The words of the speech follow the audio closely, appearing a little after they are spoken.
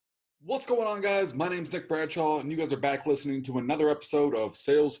What's going on, guys? My name's Nick Bradshaw, and you guys are back listening to another episode of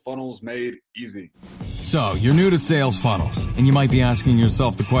Sales Funnels Made Easy. So, you're new to sales funnels, and you might be asking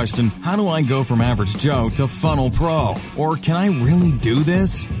yourself the question, how do I go from average Joe to funnel pro? Or can I really do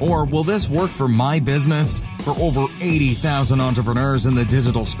this? Or will this work for my business? For over 80,000 entrepreneurs in the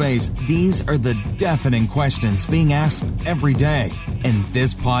digital space, these are the deafening questions being asked every day. And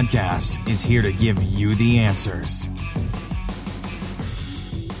this podcast is here to give you the answers.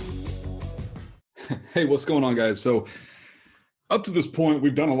 Hey, what's going on, guys? So up to this point,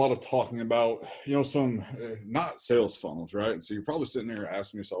 we've done a lot of talking about, some not sales funnels, right? So you're probably sitting there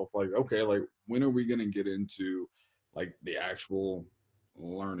asking yourself, like, okay, like when are we going to get into like the actual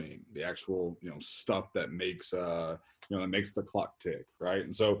learning, the actual, stuff that makes, that makes the clock tick, right?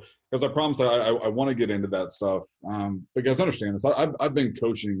 And so, because I promised I want to get into that stuff, but guys, understand this. I've been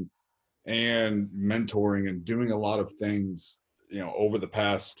coaching and mentoring and doing a lot of things, over the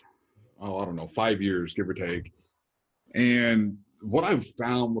past, 5 years, give or take. And what I've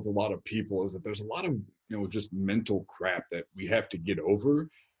found with a lot of people is that there's a lot of, just mental crap that we have to get over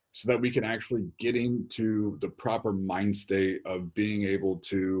so that we can actually get into the proper mind state of being able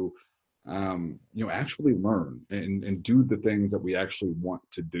to, actually learn and do the things that we actually want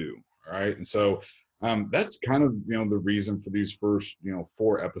to do. All right. And so that's kind of, the reason for these first,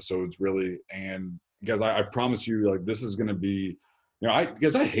 4 episodes really. And guys, I promise you, like, this is going to be,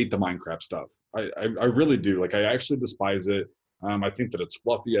 because I hate the Minecraft stuff. I really do. Like, I actually despise it. I think that it's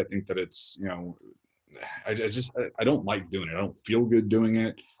fluffy. I think that it's, I don't like doing it. I don't feel good doing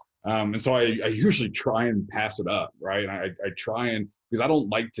it. And so I usually try and pass it up, right? And I try and, because I don't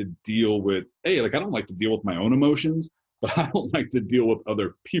like to deal with, I don't like to deal with my own emotions, but I don't like to deal with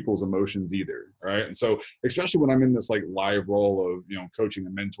other people's emotions either, right? And so, especially when I'm in this like live role of, coaching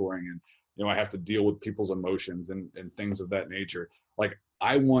and mentoring, and, I have to deal with people's emotions and things of that nature. Like,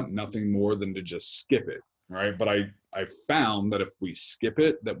 I want nothing more than to just skip it, right? But I found that if we skip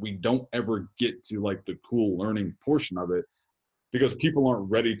it, that we don't ever get to like the cool learning portion of it because people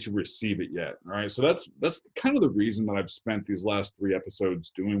aren't ready to receive it yet, right? So that's kind of the reason that I've spent these last 3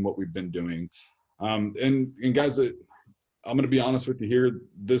 episodes doing what we've been doing. And guys, I'm going to be honest with you here.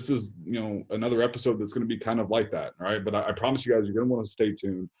 This is, another episode that's going to be kind of like that, right? But I promise you guys, you're going to want to stay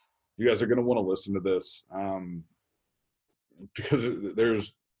tuned. You guys are going to want to listen to this because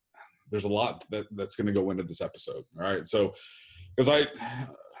there's a lot that's going to go into this episode. All right. So, because I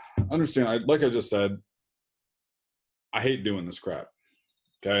understand, like I just said, I hate doing this crap.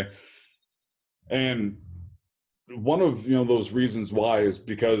 Okay. And one of, those reasons why is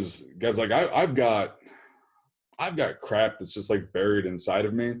because, guys, like I've got crap that's just like buried inside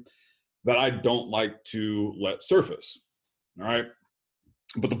of me that I don't like to let surface. All right.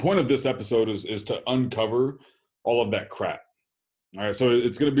 But the point of this episode is to uncover all of that crap. All right. So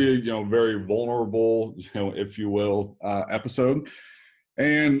it's going to be a, very vulnerable, if you will, episode.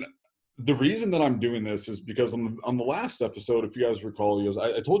 And the reason that I'm doing this is because on the last episode, if you guys recall,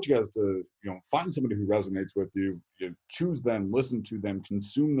 I told you guys to, find somebody who resonates with you, choose them, listen to them,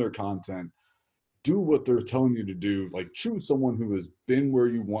 consume their content, do what they're telling you to do. Like, choose someone who has been where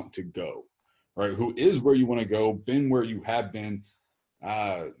you want to go, right? Who is where you want to go, been where you have been,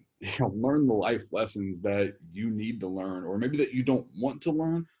 learn the life lessons that you need to learn, or maybe that you don't want to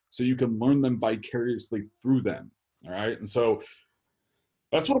learn, so you can learn them vicariously through them. All right. And so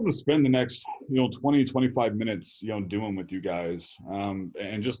that's what I'm going to spend the next, 20, 25 minutes, doing with you guys,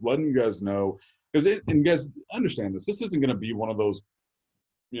 and just letting you guys know, and you guys understand this. This isn't going to be one of those,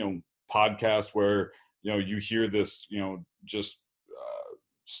 podcasts where, you hear this, just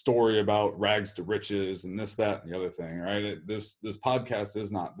story about rags to riches and this, that, and the other thing, right? This podcast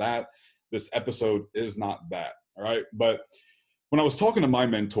is not that. This episode is not that, all right? But when I was talking to my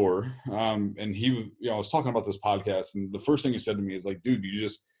mentor, and he, I was talking about this podcast, and the first thing he said to me is like, dude,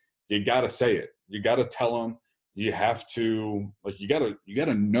 you got to say it. You got to tell them. You have to, like, you got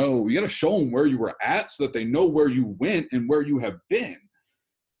to know, you got to show them where you were at so that they know where you went and where you have been.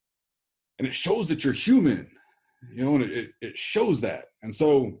 And it shows that you're human, and it shows that. And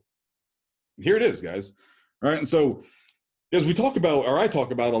so here it is, guys. All right. And so as we talk about, or I talk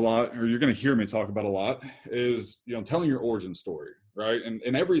about a lot, or you're going to hear me talk about a lot, is, telling your origin story, right?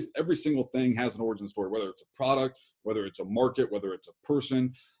 And every single thing has an origin story, whether it's a product, whether it's a market, whether it's a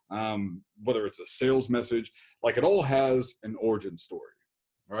person, whether it's a sales message, like, it all has an origin story,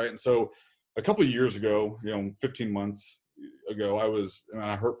 right? And so a couple of years ago, 15 months ago,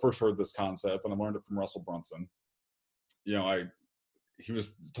 I first heard this concept, and I learned it from Russell Brunson. He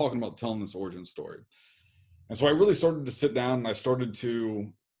was talking about telling this origin story. And so I really started to sit down and I started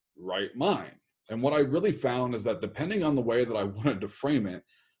to write mine. And what I really found is that depending on the way that I wanted to frame it,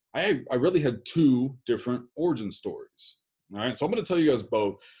 I really had two different origin stories. All right. So I'm going to tell you guys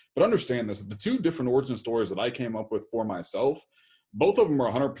both, but understand this. The two different origin stories that I came up with for myself, both of them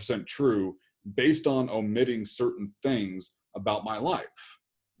are 100% true based on omitting certain things about my life.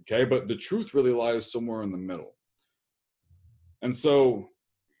 Okay. But the truth really lies somewhere in the middle. And so,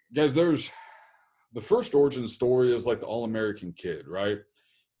 guys, there's the first origin story is like the all-American kid, right?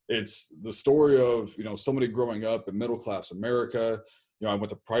 It's the story of, somebody growing up in middle-class America. I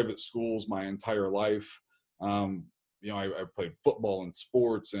went to private schools my entire life. I played football and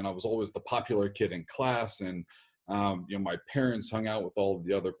sports, and I was always the popular kid in class. And, my parents hung out with all of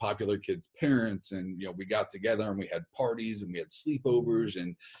the other popular kids' parents, and, we got together and we had parties and we had sleepovers,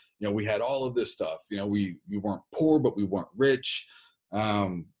 and, we had all of this stuff. We weren't poor, but we weren't rich.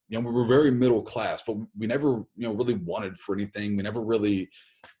 We were very middle class, but we never, really wanted for anything. We never really,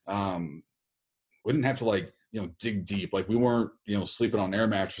 we didn't have to dig deep. Like we weren't, sleeping on air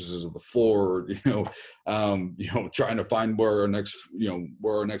mattresses or the floor, trying to find where our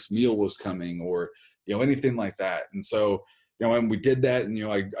next meal was coming or, anything like that. And so, and we did that, and,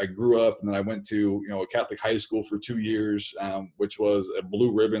 I grew up, and then I went to, a Catholic high school for 2 years, which was a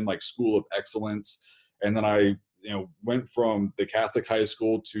blue ribbon, school of excellence. And then I, went from the Catholic high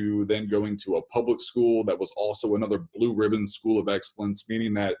school to then going to a public school that was also another blue ribbon school of excellence,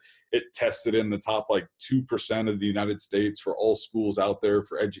 meaning that it tested in the top 2% of the United States for all schools out there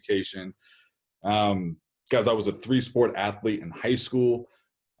for education. Because I was a 3-sport athlete in high school.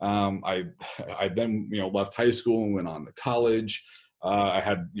 I then, left high school and went on to college. I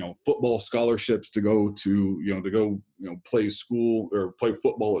had, football scholarships to go to, play school or play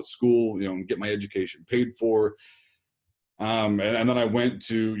football at school, and get my education paid for. And then I went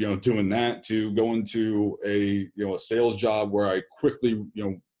to, doing that to go into a sales job where I quickly,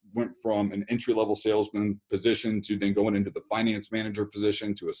 went from an entry-level salesman position to then going into the finance manager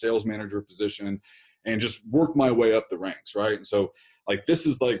position to a sales manager position, and just work my way up the ranks. Right. And so this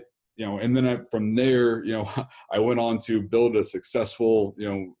is and then from there, I went on to build a successful,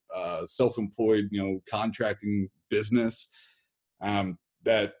 self-employed, contracting business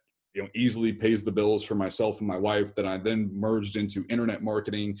that, easily pays the bills for myself and my wife, that I then merged into internet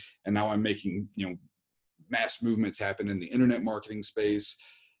marketing. And now I'm making, mass movements happen in the internet marketing space.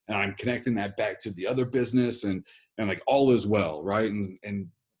 And I'm connecting that back to the other business, and all is well. Right. And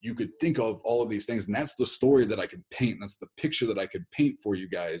you could think of all of these things, and that's the story that I could paint. That's the picture that I could paint for you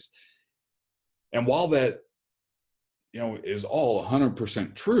guys. And while that, is all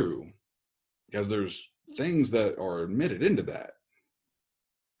 100% true, because there's things that are admitted into that.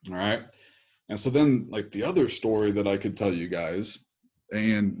 All right. And so then the other story that I could tell you guys,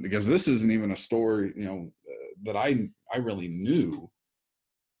 and because this isn't even a story, that I really knew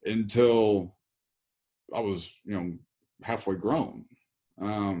until I was, halfway grown.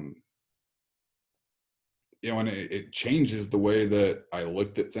 And it changes the way that I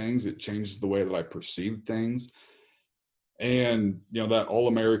looked at things. It changes the way that I perceived things. And, that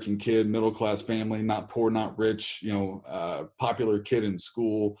all-American kid, middle-class family, not poor, not rich, popular kid in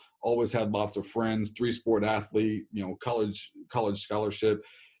school, always had lots of friends, 3-sport athlete, college scholarship.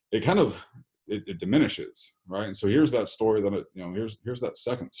 It kind of, it diminishes, right? And so here's that story that, here's that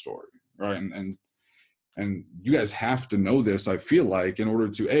second story, right? And you guys have to know this, I feel like, in order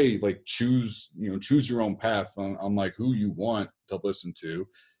to choose your own path on who you want to listen to,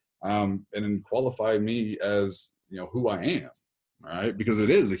 and then qualify me as, who I am, right? Because it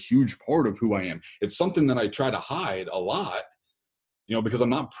is a huge part of who I am. It's something that I try to hide a lot, because I'm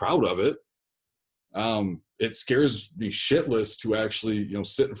not proud of it. It scares me shitless to actually,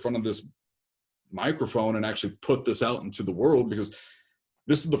 sit in front of this microphone and actually put this out into the world, because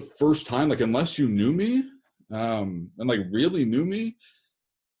this is the first time, unless you knew me, and really knew me,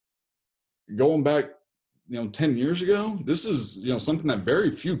 going back, 10 years ago, this is, something that very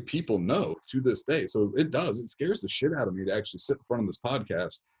few people know to this day. So it scares the shit out of me to actually sit in front of this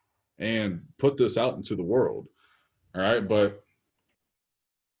podcast and put this out into the world. All right. But,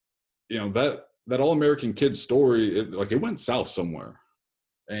 that all-American kid story, it went south somewhere.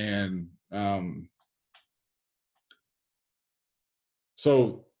 And,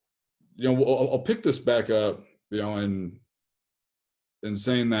 so, I'll pick this back up, and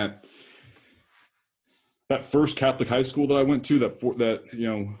saying that first Catholic high school that I went to,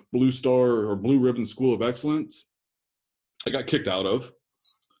 that Blue Star or Blue Ribbon School of Excellence, I got kicked out of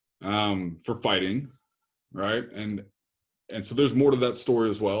for fighting, right? And so there's more to that story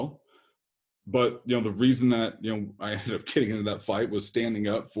as well. But the reason that I ended up getting into that fight was standing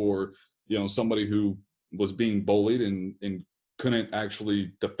up for somebody who was being bullied and couldn't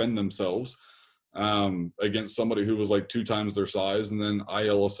actually defend themselves. against somebody who was like 2 times their size. And then I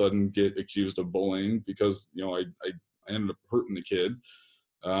all of a sudden get accused of bullying because, I ended up hurting the kid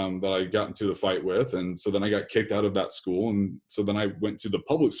that I got into the fight with. And so then I got kicked out of that school. And so then I went to the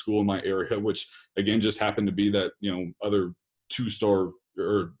public school in my area, which again, just happened to be that, other 2-star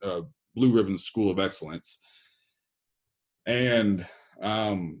or blue ribbon school of excellence. And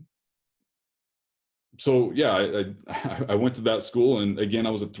so, yeah, I went to that school, and again, I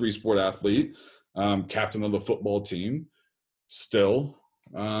was a 3-sport athlete, captain of the football team still.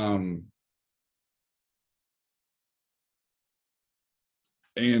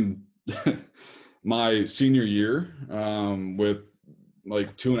 And my senior year, with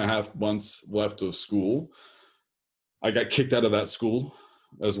like 2.5 months left of school, I got kicked out of that school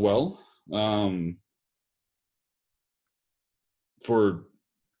as well, for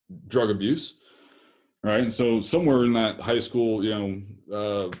drug abuse. Right. And so somewhere in that high school,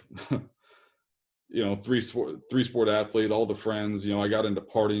 three sport athlete, all the friends, I got into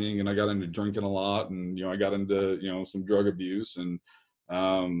partying and I got into drinking a lot, and, I got into, some drug abuse and,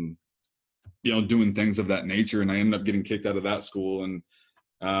 doing things of that nature. And I ended up getting kicked out of that school, and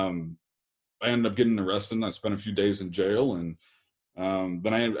I ended up getting arrested, and I spent a few days in jail. And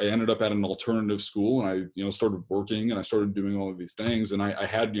then I ended up at an alternative school, and I, started working, and I started doing all of these things. And I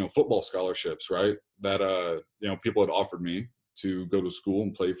had, football scholarships, right, that, people had offered me to go to school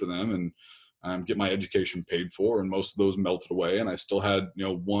and play for them and get my education paid for. And most of those melted away. And I still had,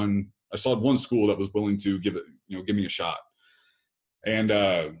 I still had one school that was willing to give me a shot. And,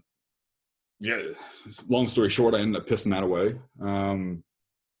 yeah, long story short, I ended up pissing that away.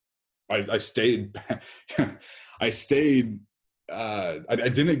 I stayed, I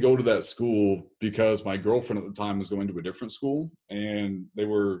didn't go to that school because my girlfriend at the time was going to a different school, and they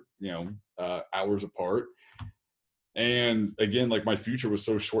were, hours apart. And again, like, my future was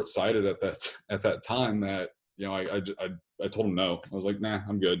so short-sighted at that time that, I told him no. I was like, nah,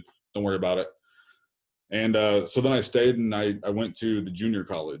 I'm good. Don't worry about it. And so then I stayed, and I went to the junior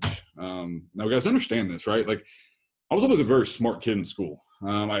college. Now, guys, understand this, right? Like, I was always a very smart kid in school.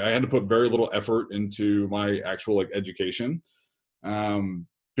 I had to put very little effort into my actual education,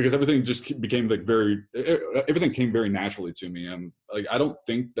 because everything just became everything came very naturally to me. And I don't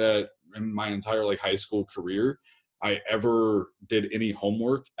think that in my entire high school career, I ever did any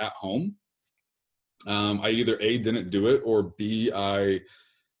homework at home. I either A, didn't do it, or B, I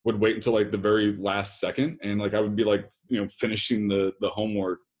would wait until the very last second. And I would be finishing the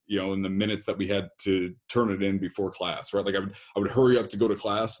homework, in the minutes that we had to turn it in before class, right? I would hurry up to go to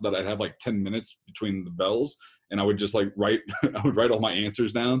class so that I'd have 10 minutes between the bells, and I would just write, I would write all my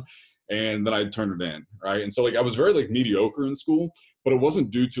answers down, and then I'd turn it in, right? And so I was very mediocre in school, but it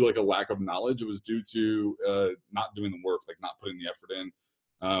wasn't due to a lack of knowledge. It was due to not doing the work, not putting the effort in.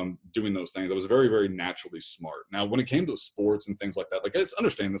 Doing those things. I was very, very naturally smart. Now, when it came to sports and things like that, guys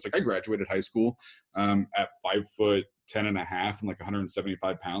understand this. I graduated high school at 5'10.5" and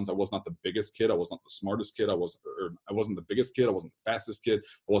 175 pounds. I was not the biggest kid. I was not the smartest kid. I wasn't the biggest kid. I wasn't the fastest kid.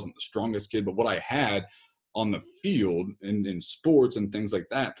 I wasn't the strongest kid. But what I had on the field in sports and things like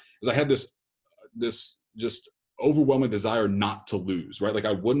that is I had this just overwhelming desire not to lose, right?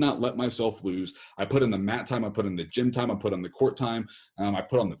 I would not let myself lose. I put in the mat time, I put in the gym time, I put on the court time, I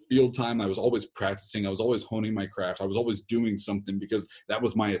put on the field time. I was always practicing. I was always honing my craft. I was always doing something because that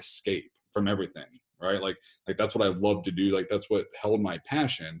was my escape from everything, right? That's what I loved to do. That's what held my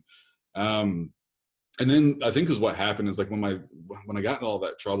passion. And then I think is what happened is when I got in all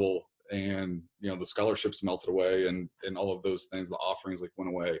that trouble, and the scholarships melted away, and all of those things, the offerings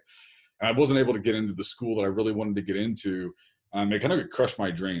went away, and I wasn't able to get into the school that I really wanted to get into. It kind of crushed my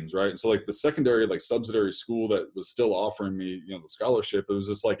dreams, right? And so the secondary, subsidiary school that was still offering me, the scholarship, it was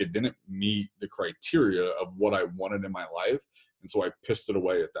just it didn't meet the criteria of what I wanted in my life. And so I pissed it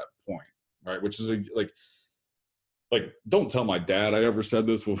away at that point, right? Which is don't tell my dad I ever said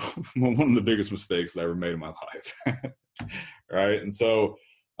this. One of the biggest mistakes that I ever made in my life. Right. And so,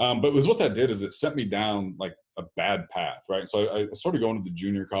 but it was what that did is it sent me down a bad path. Right. So I started going to the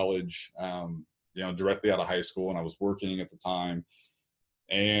junior college, directly out of high school, and I was working at the time.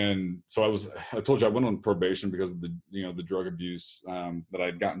 And so I told you I went on probation because of the drug abuse, that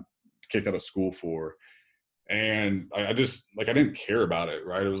I'd gotten kicked out of school for. And I just I didn't care about it.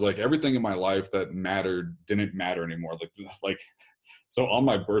 Right. It was everything in my life that mattered didn't matter anymore. So on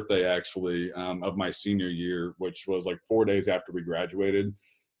my birthday, actually, of my senior year, which was 4 days after we graduated,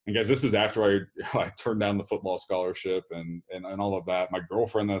 and guys, this is after I turned down the football scholarship and all of that. My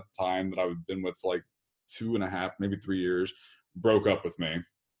girlfriend at the time that I had been with for 2.5, maybe 3 years, broke up with me.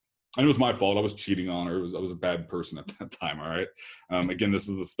 And it was my fault. I was cheating on her. I was a bad person at that time. All right. Again, this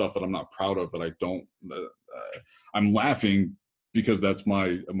is the stuff that I'm not proud of, that I don't, I'm laughing because that's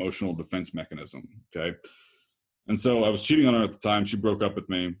my emotional defense mechanism. Okay. And so I was cheating on her at the time. She broke up with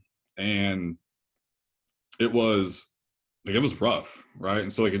me, and it was rough. Right.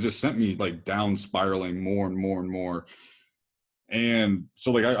 And so like, it just sent me like down spiraling more and more and more. And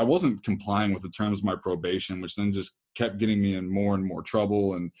so like, I wasn't complying with the terms of my probation, which then just kept getting me in more and more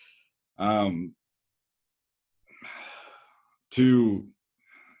trouble. And, um, to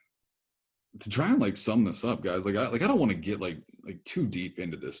try and like sum this up, guys, I don't want to get like too deep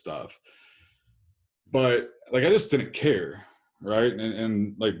into this stuff, but like I just didn't care, right?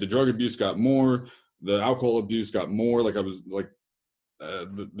 And like the drug abuse got more, the alcohol abuse got more. Like I was like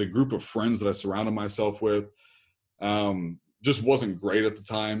the group of friends that I surrounded myself with just wasn't great at the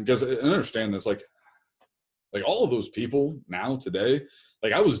time. Because I understand this, like all of those people now today,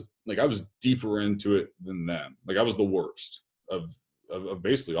 like I was deeper into it than them. Like I was the worst of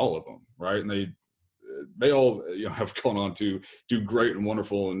basically all of them, right? And they all, you know, have gone on to do great and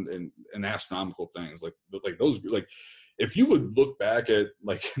wonderful and astronomical things. Like those, like if you would look back at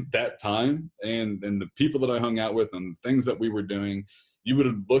like that time and the people that I hung out with and things that we were doing, you would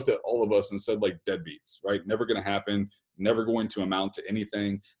have looked at all of us and said like deadbeats, right? Never going to happen, never going to amount to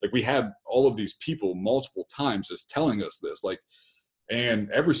anything. Like we had all of these people multiple times just telling us this, like,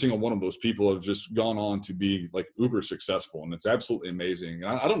 and every single one of those people have just gone on to be like uber successful. And it's absolutely amazing.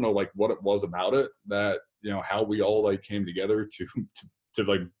 And I don't know like what it was about it that, you know, how we all like came together to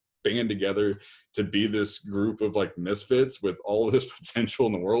like band together to be this group of like misfits with all of this potential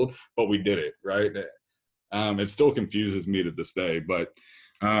in the world, but we did it, right? It still confuses me to this day, but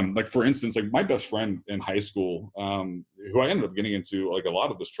like for instance, like my best friend in high school, who I ended up getting into like a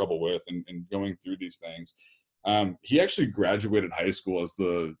lot of this trouble with and going through these things, he actually graduated high school as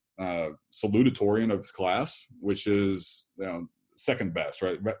the salutatorian of his class, which is, you know, second best,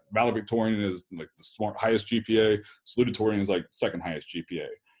 right? Valedictorian is like the highest GPA. Salutatorian is like second highest GPA,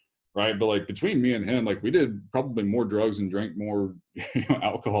 right? But like between me and him, like we did probably more drugs and drank more, you know,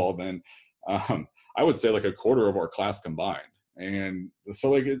 alcohol than I would say like a quarter of our class combined. And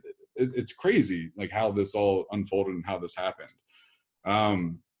so like it's crazy like how this all unfolded and how this happened.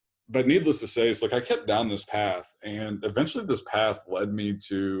 But needless to say, it's like I kept down this path, and eventually this path led me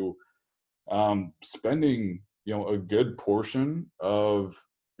to spending, you know, a good portion of,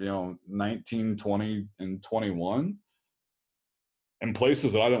 you know, 19, 20, and 21 in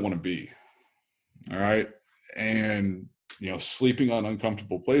places that I don't want to be. All right. And, you know, sleeping on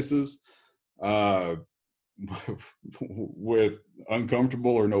uncomfortable places, with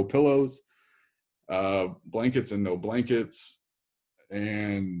uncomfortable or no pillows, blankets and no blankets.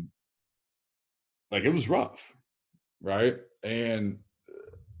 And like it was rough, right? And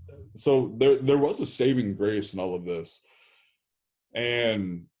so there was a saving grace in all of this.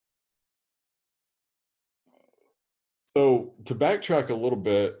 And so to backtrack a little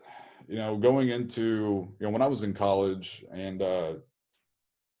bit, you know, going into, you know, when I was in college and you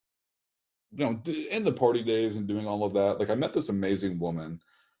know, in the party days and doing all of that, like I met this amazing woman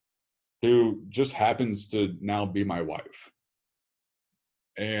who just happens to now be my wife.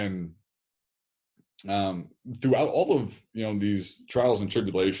 And throughout all of, you know, these trials and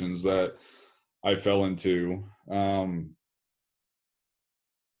tribulations that I fell into,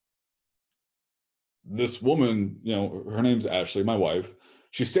 this woman, you know, her name's Ashley, my wife.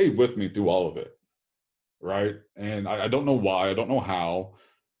 She stayed with me through all of it, right? And I don't know why, I don't know how.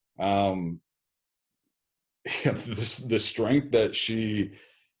 Um, the strength that she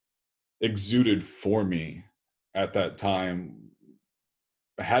exuded for me at that time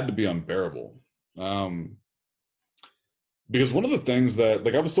had to be unbearable. Because one of the things that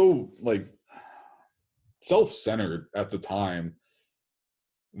like I was so like self-centered at the time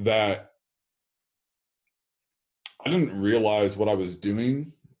that I didn't realize what I was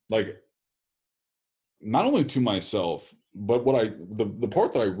doing, like not only to myself, but the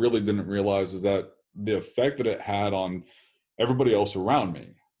part that I really didn't realize is that the effect that it had on everybody else around me,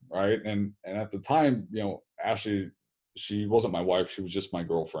 right? And at the time, you know, Ashley, she wasn't my wife, she was just my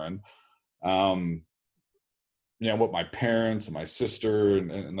girlfriend. Um, you know, with my parents and my sister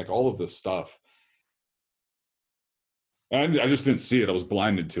and like all of this stuff. And I just didn't see it. I was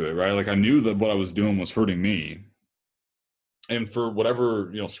blinded to it, right? Like I knew that what I was doing was hurting me. And for whatever,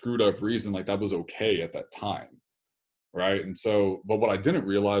 you know, screwed up reason, like that was okay at that time. Right. And so, but what I didn't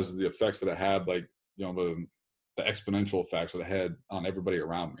realize is the effects that it had, like, you know, the exponential effects that it had on everybody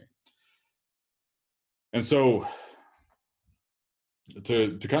around me. And so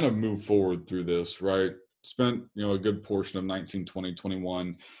to kind of move forward through this, right, spent, you know, a good portion of 19, 20,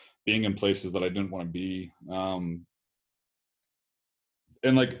 21 being in places that I didn't want to be. And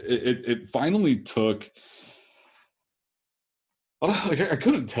like it finally took, like I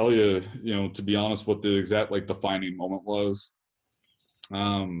couldn't tell you, to be honest, what the exact like defining moment was.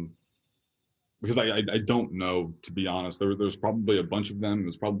 Because I don't know, to be honest. There's probably a bunch of them.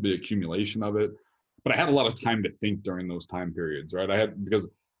 There's probably accumulation of it, but I had a lot of time to think during those time periods, right? Because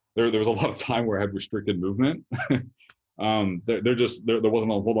there was a lot of time where I had restricted movement. There wasn't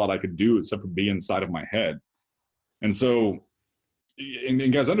a whole lot I could do except for be inside of my head. And so,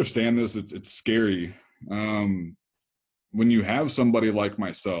 and guys, understand this. It's scary when you have somebody like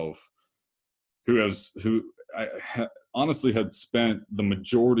myself who honestly had spent the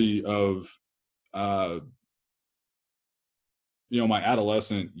majority of my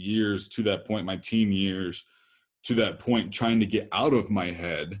adolescent years to that point, my teen years to that point, trying to get out of my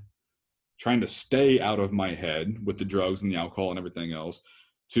head, trying to stay out of my head with the drugs and the alcohol and everything else,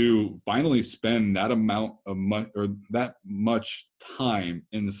 to finally spend that amount of that much time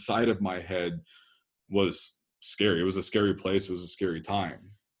inside of my head was scary. It was a scary place. It was a scary time.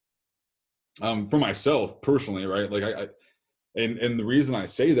 For myself personally, right? Like and the reason I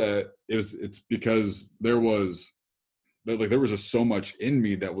say that is it's because there was just so much in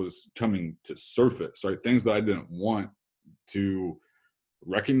me that was coming to surface, right? Things that I didn't want to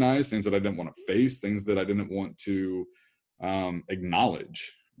recognize, things that I didn't want to face, things that I didn't want to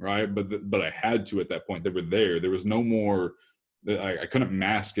acknowledge, right? But I had to at that point. They were there. There was no more. I couldn't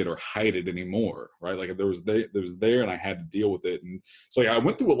mask it or hide it anymore, right? Like there was there, and I had to deal with it. And so I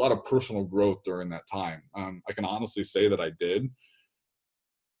went through a lot of personal growth during that time. I can honestly say that I did.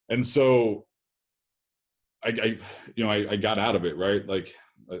 And so I got out of it, right? Like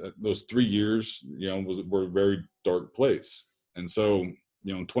those 3 years, were a very dark place. And so,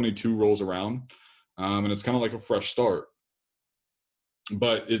 22 rolls around, and it's kind of like a fresh start.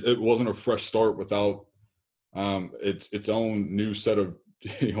 But it wasn't a fresh start without its own new set of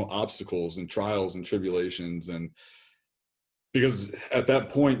obstacles and trials and tribulations. And because at that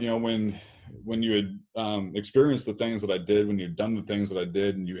point, when you had experienced the things that I did, when you'd done the things that I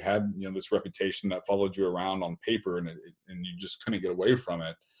did, and you had this reputation that followed you around on paper, and you just couldn't get away from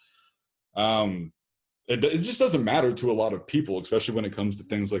it. It just doesn't matter to a lot of people, especially when it comes to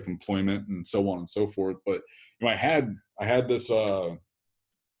things like employment and so on and so forth. But I had this I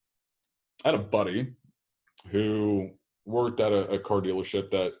had a buddy who worked at a car dealership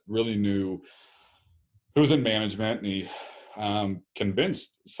that really knew, who was in management, and he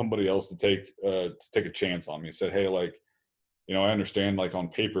convinced somebody else to take a chance on me. He said, hey, like, I understand, like, on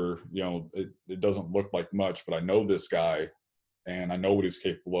paper, it doesn't look like much, but I know this guy, and I know what he's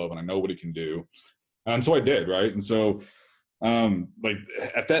capable of, and I know what he can do. And so I did, right? And so like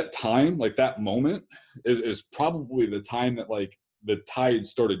at that time, like that moment is probably the time that like the tide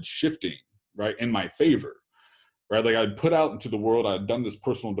started shifting, right, in my favor. Right, like I'd put out into the world, I'd done this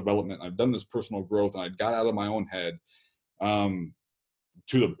personal development, I'd done this personal growth, and I got out of my own head, to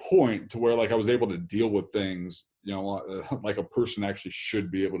the point to where like I was able to deal with things, like a person actually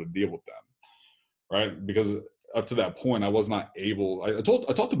should be able to deal with them, right? Because up to that point, I was not able. I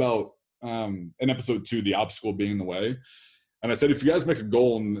talked about in episode 2, the obstacle being the way, and I said if you guys make a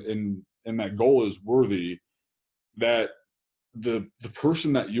goal and that goal is worthy, that the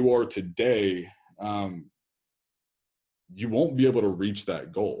person that you are today, you won't be able to reach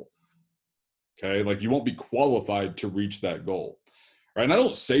that goal. Okay. Like you won't be qualified to reach that goal. Right. And I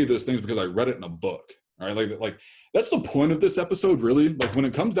don't say those things because I read it in a book. All right. Like that's the point of this episode, really. Like when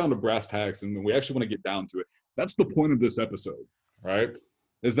it comes down to brass tacks and we actually want to get down to it, that's the point of this episode. Right.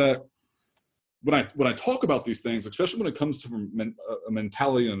 Is that when I talk about these things, especially when it comes to a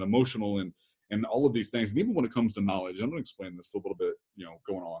mentality and emotional and all of these things, and even when it comes to knowledge, I'm going to explain this a little bit,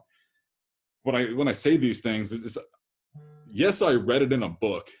 going on. When I say these things, it's, yes, I read it in a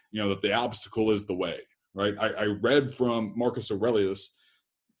book, that the obstacle is the way, right? I read from Marcus Aurelius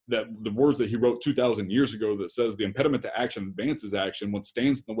that the words that he wrote 2,000 years ago that says the impediment to action advances action, what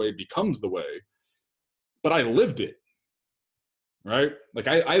stands in the way becomes the way. But I lived it, right? Like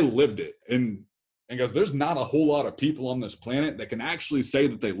I lived it. And guys, there's not a whole lot of people on this planet that can actually say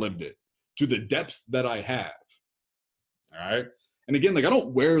that they lived it to the depths that I have, all right? And again, like I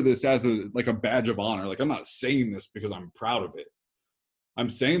don't wear this as a badge of honor. Like I'm not saying this because I'm proud of it. I'm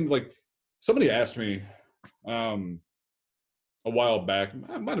saying, like, somebody asked me a while back,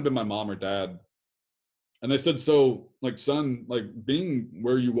 it might have been my mom or dad, and they said, so like, son, like being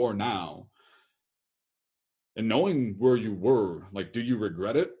where you are now and knowing where you were, like, do you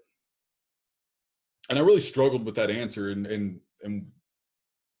regret it? And I really struggled with that answer, and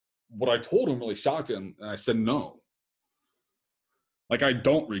what I told him really shocked him, and I said no. like, I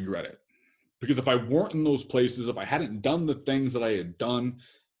don't regret it. Because if I weren't in those places, if I hadn't done the things that I had done,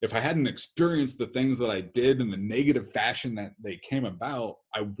 if I hadn't experienced the things that I did in the negative fashion that they came about,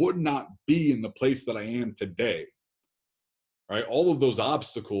 I would not be in the place that I am today. Right? All of those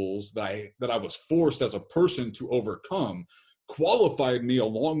obstacles that I was forced as a person to overcome qualified me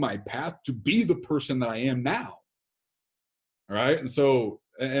along my path to be the person that I am now. All right. And so,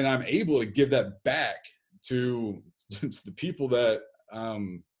 and I'm able to give that back to the people that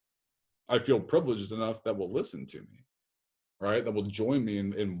I feel privileged enough that will listen to me, right? That will join me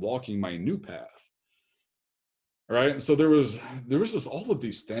in walking my new path. Right. And so there was just all of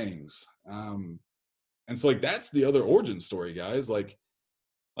these things. And so, like, that's the other origin story, guys. Like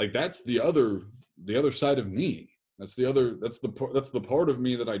that's the other side of me. That's the part of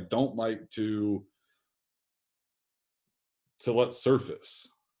me that I don't like to let surface,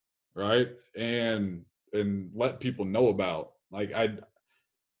 right? And let people know about. Like,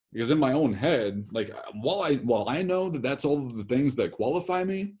 because in my own head, like, while I know that that's all of the things that qualify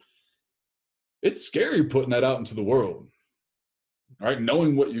me, it's scary putting that out into the world. Right,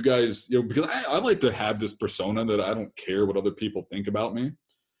 knowing what you guys, because I like to have this persona that I don't care what other people think about me,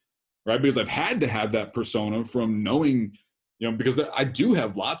 right? Because I've had to have that persona from knowing, because I do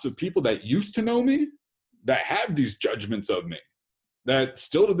have lots of people that used to know me that have these judgments of me, that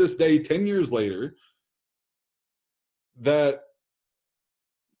still to this day, 10 years later, that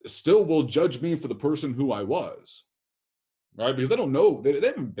still will judge me for the person who I was, right? Because they don't know, they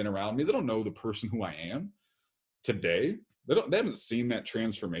haven't been around me. They don't know the person who I am today. They haven't seen that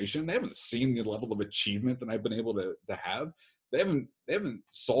transformation. They haven't seen the level of achievement that I've been able to have. They haven't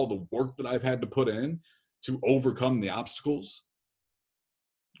saw the work that I've had to put in to overcome the obstacles.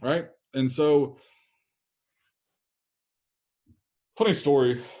 Right. And so, funny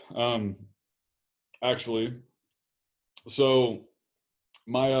story, actually. So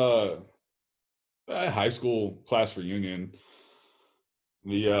my high school class reunion,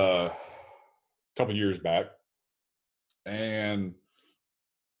 the couple years back, and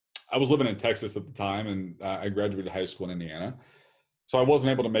I was living in Texas at the time, and I graduated high school in Indiana. So I wasn't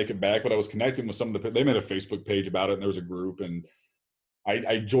able to make it back, but I was connecting with some of they made a Facebook page about it, and there was a group, and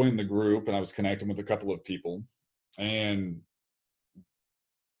I joined the group, and I was connecting with a couple of people. And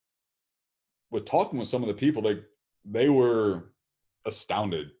with talking with some of the people, they were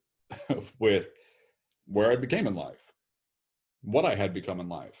astounded with where I became in life, what I had become in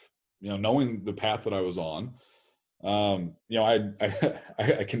life, knowing the path that I was on. I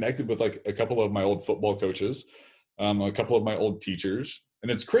connected with like a couple of my old football coaches, a couple of my old teachers.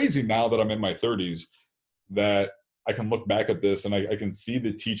 And it's crazy now that I'm in my 30s that I can look back at this and I can see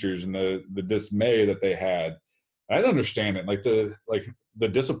the teachers and the dismay that they had. And I don't understand it. Like the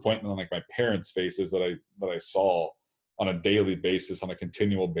disappointment on like my parents' faces that I saw on a daily basis, on a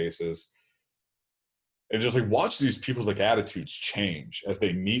continual basis. And just like watch these people's like attitudes change as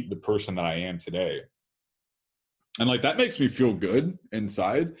they meet the person that I am today. And like that makes me feel good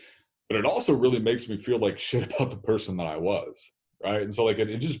inside, but it also really makes me feel like shit about the person that I was. Right. And so like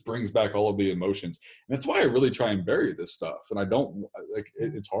it just brings back all of the emotions. And that's why I really try and bury this stuff. And I don't like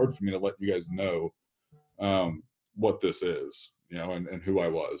it's hard for me to let you guys know what this is, and who I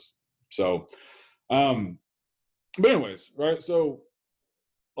was. So but anyways, right. So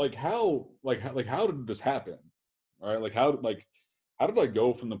how did this happen? Right? How did I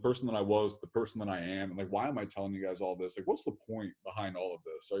go from the person that I was to the person that I am? And like, why am I telling you guys all this? Like, what's the point behind all of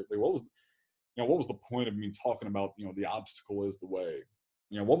this? Right? Like, what was the point of me talking about, the obstacle is the way?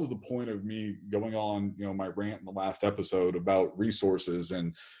 What was the point of me going on, my rant in the last episode about resources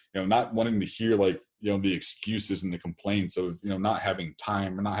and, not wanting to hear like, the excuses and the complaints of, not having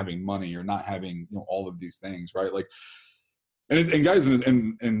time or not having money or not having, all of these things, right? Like, and guys,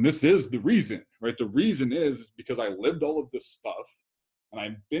 and this is the reason, right? The reason is because I lived all of this stuff. And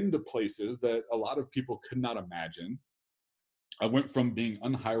I've been to places that a lot of people could not imagine. I went from being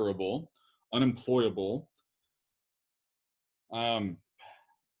unhireable, unemployable, like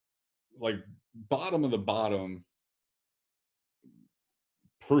bottom of the bottom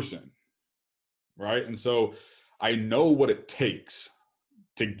person, right? And so I know what it takes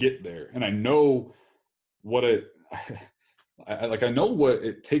to get there. And I know what I know what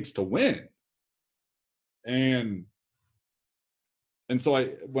it takes to win. And so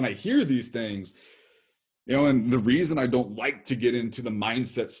when I hear these things, and the reason I don't like to get into the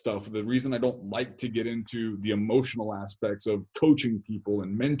mindset stuff, the reason I don't like to get into the emotional aspects of coaching people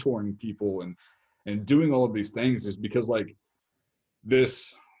and mentoring people and doing all of these things is because like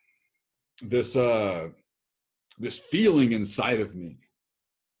this feeling inside of me,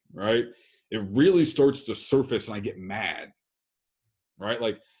 right? It really starts to surface and I get mad. right?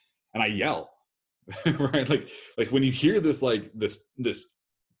 Like, and I yell, right? Like when you hear this, like this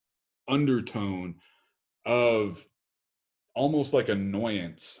undertone of almost like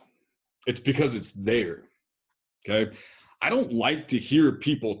annoyance, it's because it's there. Okay. I don't like to hear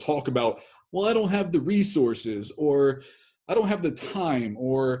people talk about, well, I don't have the resources, or I don't have the time,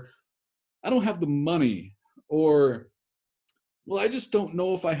 or I don't have the money, or, well, I just don't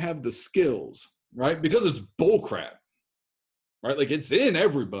know if I have the skills, right? Because it's bullcrap, right? Like it's in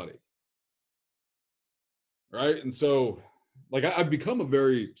everybody, right? And so, like, I've become a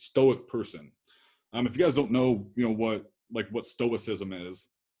very stoic person. If you guys don't know, what stoicism is,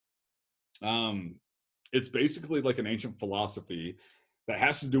 it's basically like an ancient philosophy that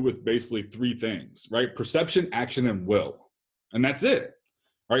has to do with basically three things, right? Perception, action, and will. And that's it,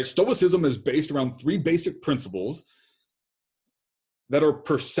 right? Stoicism is based around three basic principles that are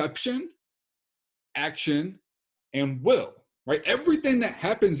perception, action, and will, right? Everything that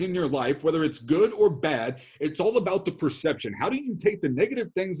happens in your life, whether it's good or bad, it's all about the perception. How do you take the negative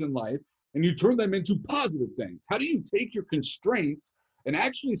things in life and you turn them into positive things? How do you take your constraints and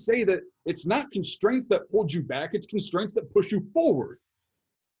actually say that it's not constraints that hold you back, it's constraints that push you forward?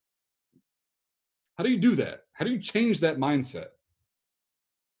 How do you do that? How do you change that mindset?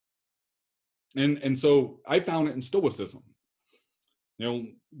 And so I found it in Stoicism.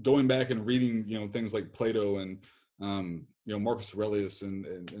 Going back and reading, things like Plato and Marcus Aurelius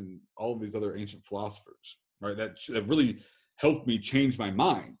and all of these other ancient philosophers, right? That really helped me change my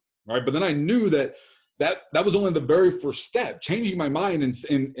mind, right? But then I knew that was only the very first step, changing my mind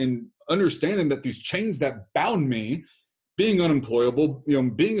and understanding that these chains that bound me, being unemployable,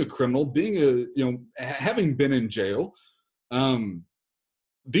 being a criminal, being having been in jail,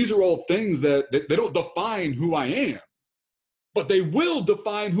 these are all things that they don't define who I am, but they will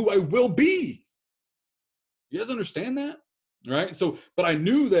define who I will be. You guys understand that? Right? So, but I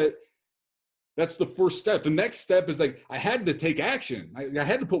knew that that's the first step. The next step is like, I had to take action. I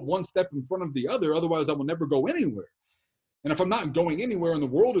had to put one step in front of the other. Otherwise, I will never go anywhere. And if I'm not going anywhere and the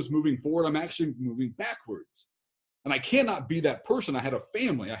world is moving forward, I'm actually moving backwards. And I cannot be that person. I had a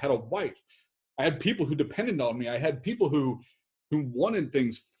family. I had a wife. I had people who depended on me. I had people who wanted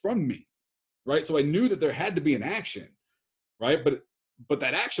things from me, right? So I knew that there had to be an action, right? But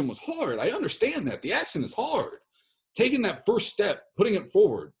that action was hard. I understand that. The action is hard. Taking that first step, putting it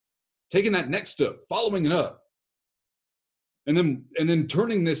forward, taking that next step, following it up, and then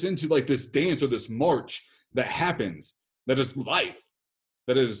turning this into like this dance or this march that happens, that is life,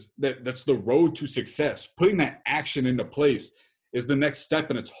 that's the road to success. Putting that action into place is the next step,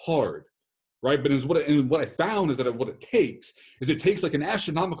 and it's hard, right? But what I found is that what it takes like an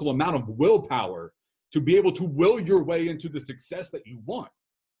astronomical amount of willpower to be able to will your way into the success that you want.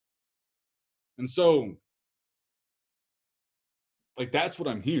 And so, like, that's what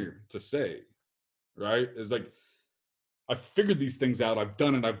I'm here to say, right? Is like, I've figured these things out. I've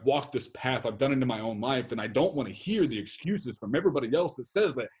done it. I've walked this path. I've done it in my own life. And I don't want to hear the excuses from everybody else that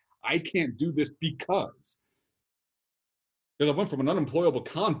says that I can't do this because I went from an unemployable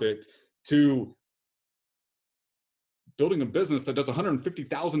convict to building a business that does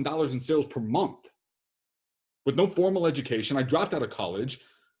 $150,000 in sales per month with no formal education. I dropped out of college,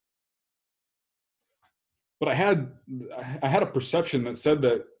 but I had a perception that said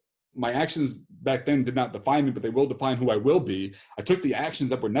that my actions back then did not define me, but they will define who I will be. I took the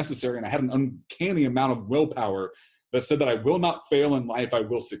actions that were necessary, and I had an uncanny amount of willpower that said that I will not fail in life, I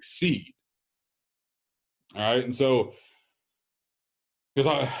will succeed. All right, and so,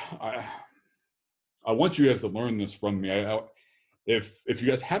 because I want you guys to learn this from me. If you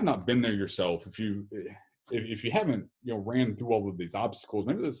guys have not been there yourself, if you haven't ran through all of these obstacles,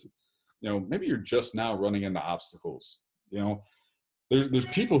 maybe you're just now running into obstacles. There's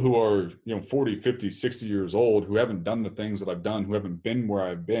people who are 40, 50, 60 years old who haven't done the things that I've done, who haven't been where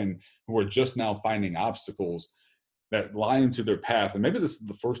I've been, who are just now finding obstacles that lie into their path. And maybe this is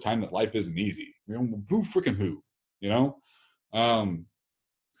the first time that life isn't easy. Who freaking who?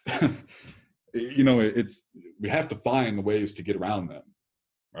 It's, we have to find the ways to get around them,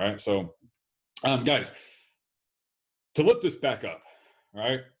 right? So, guys, to lift this back up,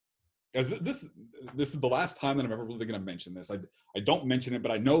 right? As this is the last time that I'm ever really going to mention this. I don't mention it, but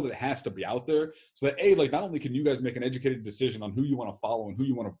I know that it has to be out there so that not only can you guys make an educated decision on who you want to follow and who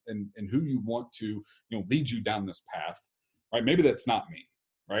you want to and who you want to lead you down this path, right? Maybe that's not me,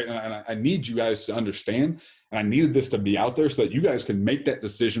 right? And I need you guys to understand, and I needed this to be out there so that you guys can make that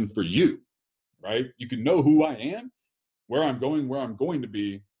decision for you, right? You can know who I am, where I'm going to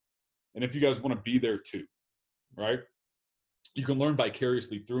be, and if you guys want to be there too, right? You can learn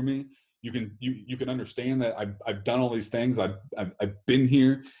vicariously through me. you can understand that I've done all these things. I've been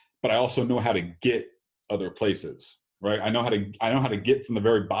here, but I also know how to get other places, right? I know how to get from the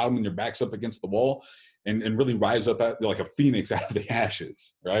very bottom when your back's up against the wall and really rise up like a phoenix out of the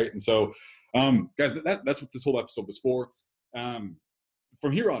ashes, right? And so, guys, that's what this whole episode was for.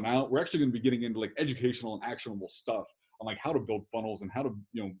 From here on out, we're actually going to be getting into like educational and actionable stuff on like how to build funnels and how to,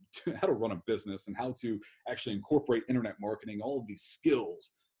 how to run a business and how to actually incorporate internet marketing, all of these skills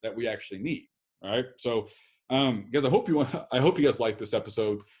that we actually need. All right. So, guys, I hope you guys liked this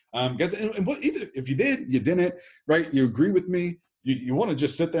episode. Guys, and what, even if you did, you didn't, right? You agree with me. You want to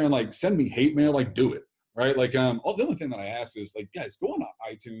just sit there and like send me hate mail, like do it. Right. Like, the only thing that I ask is like, guys, go on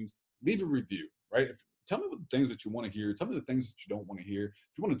iTunes, leave a review, right? Tell me what the things that you want to hear. Tell me the things that you don't want to hear.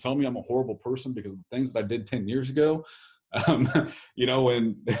 If you want to tell me I'm a horrible person because of the things that I did 10 years ago, when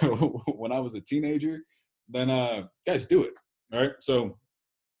I was a teenager, then guys, do it. All right. So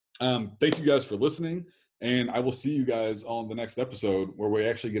thank you guys for listening. And I will see you guys on the next episode where we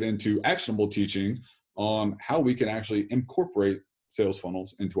actually get into actionable teaching on how we can actually incorporate sales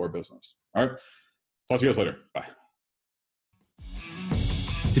funnels into our business. All right. Talk to you guys later. Bye.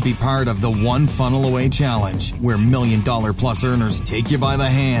 To be part of the One Funnel Away Challenge, where $1 million plus earners take you by the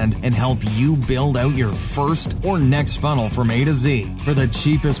hand and help you build out your first or next funnel from A to Z for the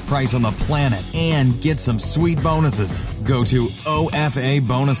cheapest price on the planet and get some sweet bonuses, go to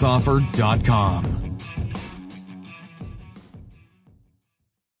ofabonusoffer.com.